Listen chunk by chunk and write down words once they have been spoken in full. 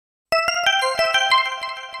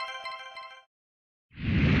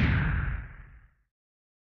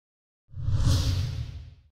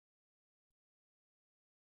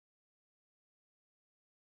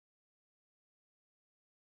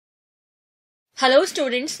Hello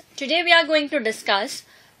students, today we are going to discuss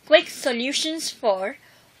quick solutions for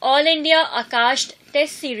All India Akash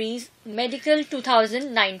Test Series Medical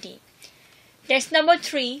 2019. Test number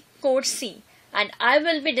 3, Code C, and I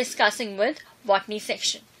will be discussing with Botany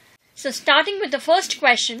section. So starting with the first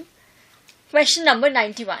question number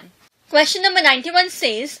 91. Question number 91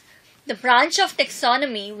 says, the branch of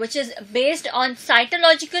taxonomy which is based on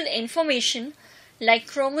cytological information like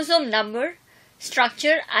chromosome number,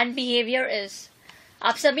 structure and behavior is.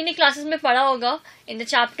 आप सभी ने classes में पढ़ा होगा in the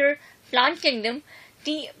chapter Plant Kingdom,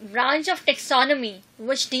 the branch of taxonomy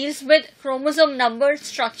which deals with chromosome number,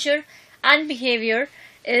 structure and behavior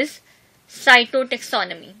is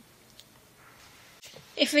cytotaxonomy.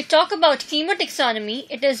 If we talk about chemotaxonomy,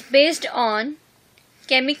 it is based on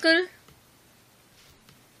chemical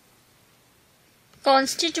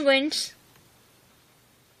constituents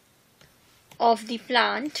of the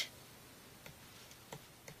plant.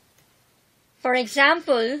 For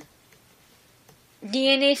example,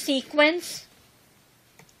 DNA sequence,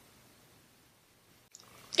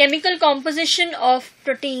 chemical composition of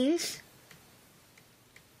proteins,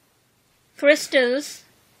 crystals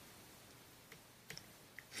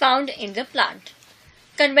found in the plant.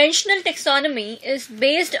 Conventional taxonomy is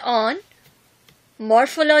based on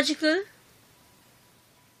morphological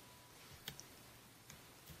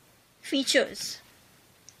features.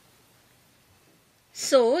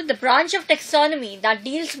 So, the branch of taxonomy that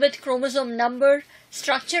deals with chromosome number,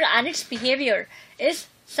 structure and its behavior is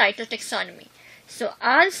cytotaxonomy. So,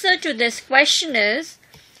 answer to this question is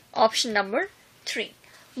option number 3.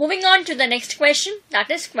 Moving on to the next question, that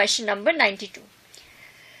is question number 92.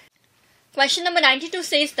 Question number 92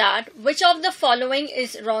 says that which of the following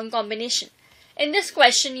is wrong combination? In this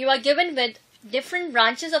question, you are given with different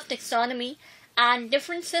branches of taxonomy and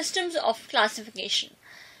different systems of classification,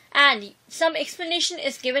 and some explanation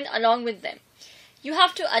is given along with them. You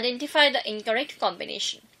have to identify the incorrect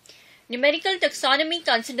combination. Numerical taxonomy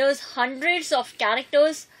considers hundreds of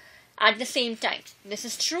characters at the same time. This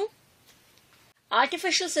is true.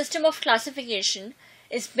 Artificial system of classification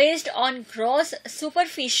is based on gross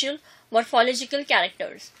superficial morphological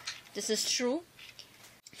characters. This is true.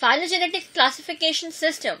 Phylogenetic classification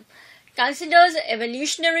system considers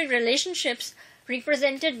evolutionary relationships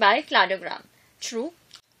represented by cladogram. True.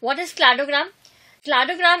 What is cladogram?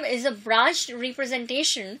 Cladogram is a branched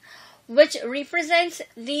representation which represents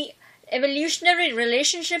the evolutionary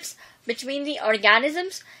relationships between the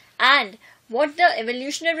organisms and what the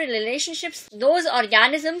evolutionary relationships those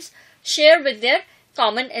organisms share with their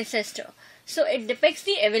common ancestor. So it depicts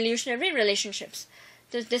the evolutionary relationships.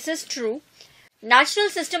 So this is true. Natural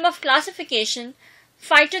system of classification,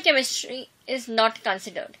 phytochemistry is not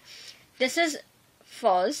considered. This is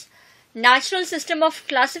false. Natural system of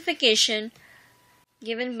classification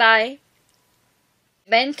given by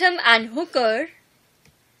Bentham and Hooker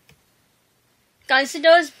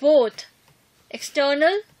considers both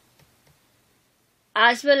external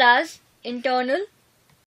as well as internal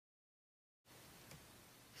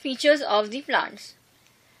features of the plants.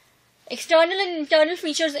 External and internal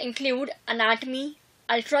features include anatomy,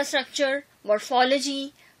 ultrastructure,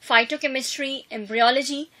 morphology, phytochemistry,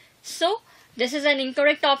 embryology. So, this is an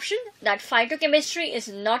incorrect option, that phytochemistry is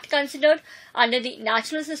not considered under the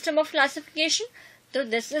natural system of classification. So,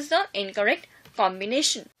 this is the incorrect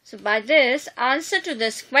combination. So, by this, answer to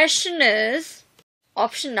this question is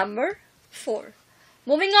option number 4.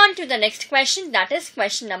 Moving on to the next question, that is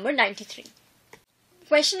question number 93.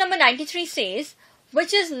 Question number 93 says,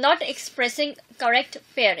 which is not expressing correct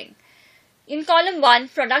pairing? In column 1,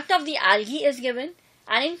 product of the algae is given,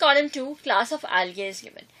 and in column 2, class of algae is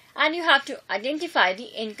given. And you have to identify the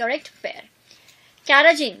incorrect pair.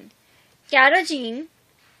 Carrageen. Carrageen,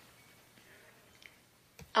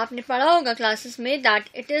 आपने पढ़ा होगा classes में that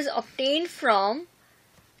it is obtained from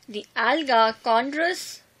the alga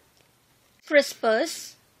Chondrus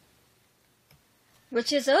crispus,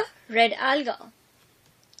 which is a red alga.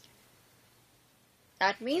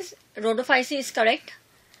 That means Rhodophyceae is correct.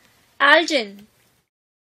 Algin.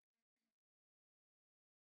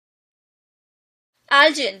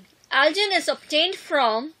 Algin is obtained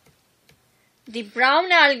from the brown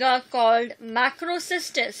alga called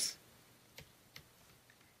Macrocystis.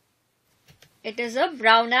 It is a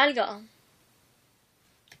brown alga.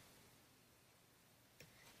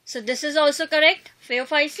 So this is also correct.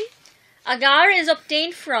 Phaeophyceae. Agar is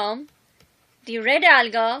obtained from the red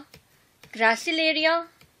alga Gracilaria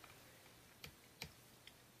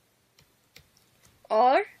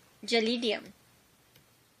or Gelidium.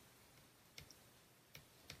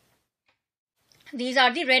 These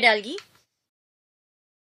are the red algae.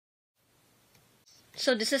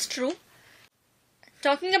 So this is true.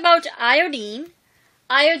 Talking about iodine,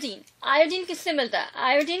 iodine किससे मिलता है?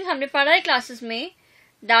 Iodine हमने पढ़ा है classes में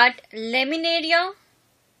that laminaria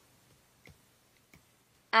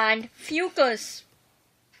and fucus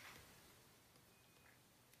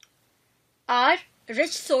are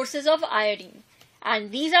rich sources of iodine,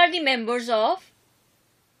 and these are the members of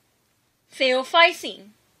Phaeophyceae.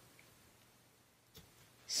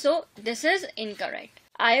 So this is incorrect.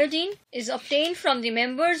 Iodine is obtained from the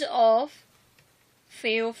members of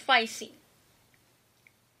Phaeophyceae.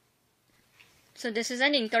 So this is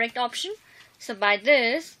an incorrect option. So by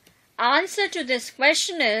this, answer to this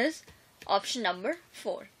question is option number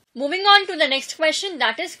 4. Moving on to the next question,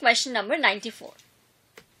 that is question number 94.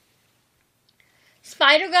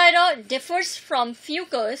 Spirogyra differs from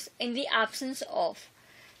fucus in the absence of.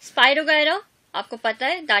 Spirogyra, आपको पता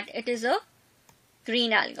है that it is a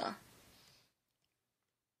green alga.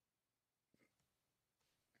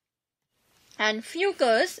 And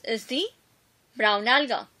fucus is the brown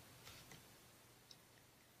alga.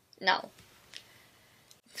 Now,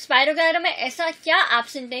 Spirogyra में ऐसा क्या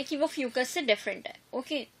absent है कि वो fucus से different है?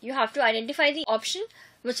 Okay, you have to identify the option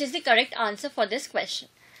which is the correct answer for this question.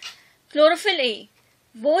 Chlorophyll A.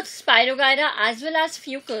 Both Spirogyra as well as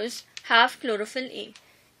fucus have chlorophyll A.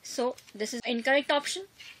 So this is incorrect option.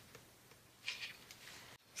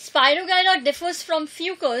 Spirogyra differs from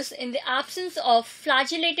fucus in the absence of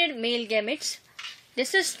flagellated male gametes.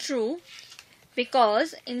 This is true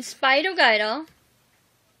because in Spirogyra,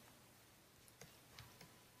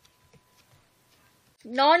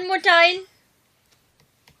 non-motile,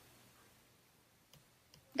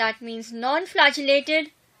 that means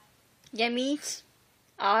non-flagellated gametes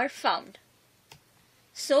are found.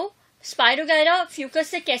 So, Spirogyra fucus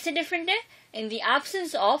से कैसे different है? In the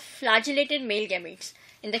absence of flagellated male gametes.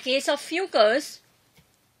 In the case of fucus,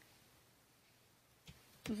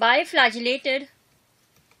 biflagellated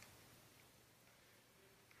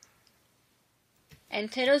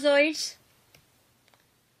antherozoids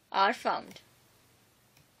are found.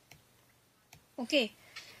 Okay,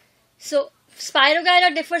 so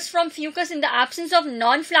Spirogyra differs from fucus in the absence of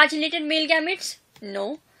non-flagellated male gametes?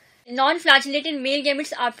 No. Non-flagellated male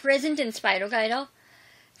gametes are present in Spirogyra.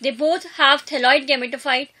 They both have thalloid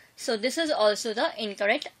gametophyte, so this is also the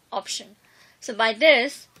incorrect option. So by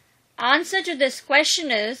this, answer to this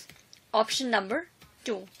question is option number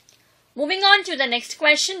 2. Moving on to the next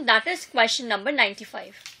question, that is question number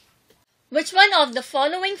 95. Which one of the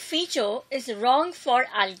following feature is wrong for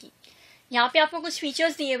algae? यहाँ पे आपको कुछ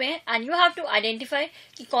features दिए हुए हैं and you have to identify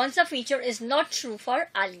कि कौन सा feature is not true for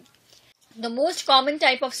algae. The most common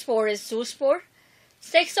type of spore is zoospore.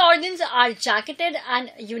 Sex organs are jacketed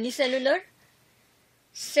and unicellular.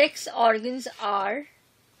 Sex organs are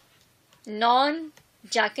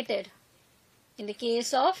non-jacketed in the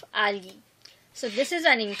case of algae. So this is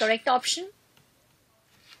an incorrect option.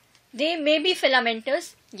 They may be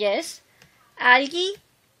filamentous. Yes, algae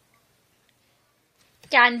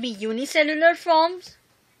can be unicellular forms.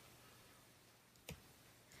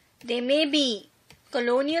 They may be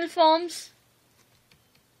colonial forms,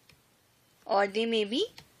 or they may be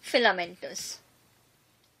filamentous.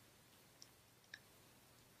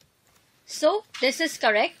 So this is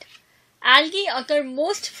correct. Algae occur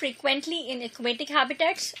most frequently in aquatic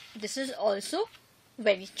habitats. This is also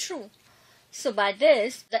very true. So by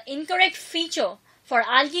this, the incorrect feature for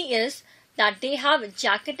algae is that they have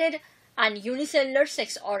jacketed and unicellular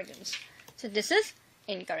sex organs. So this is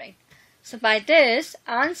incorrect. So by this,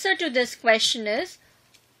 answer to this question is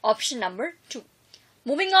option number 2.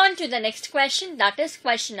 Moving on to the next question, that is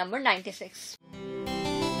question number 96.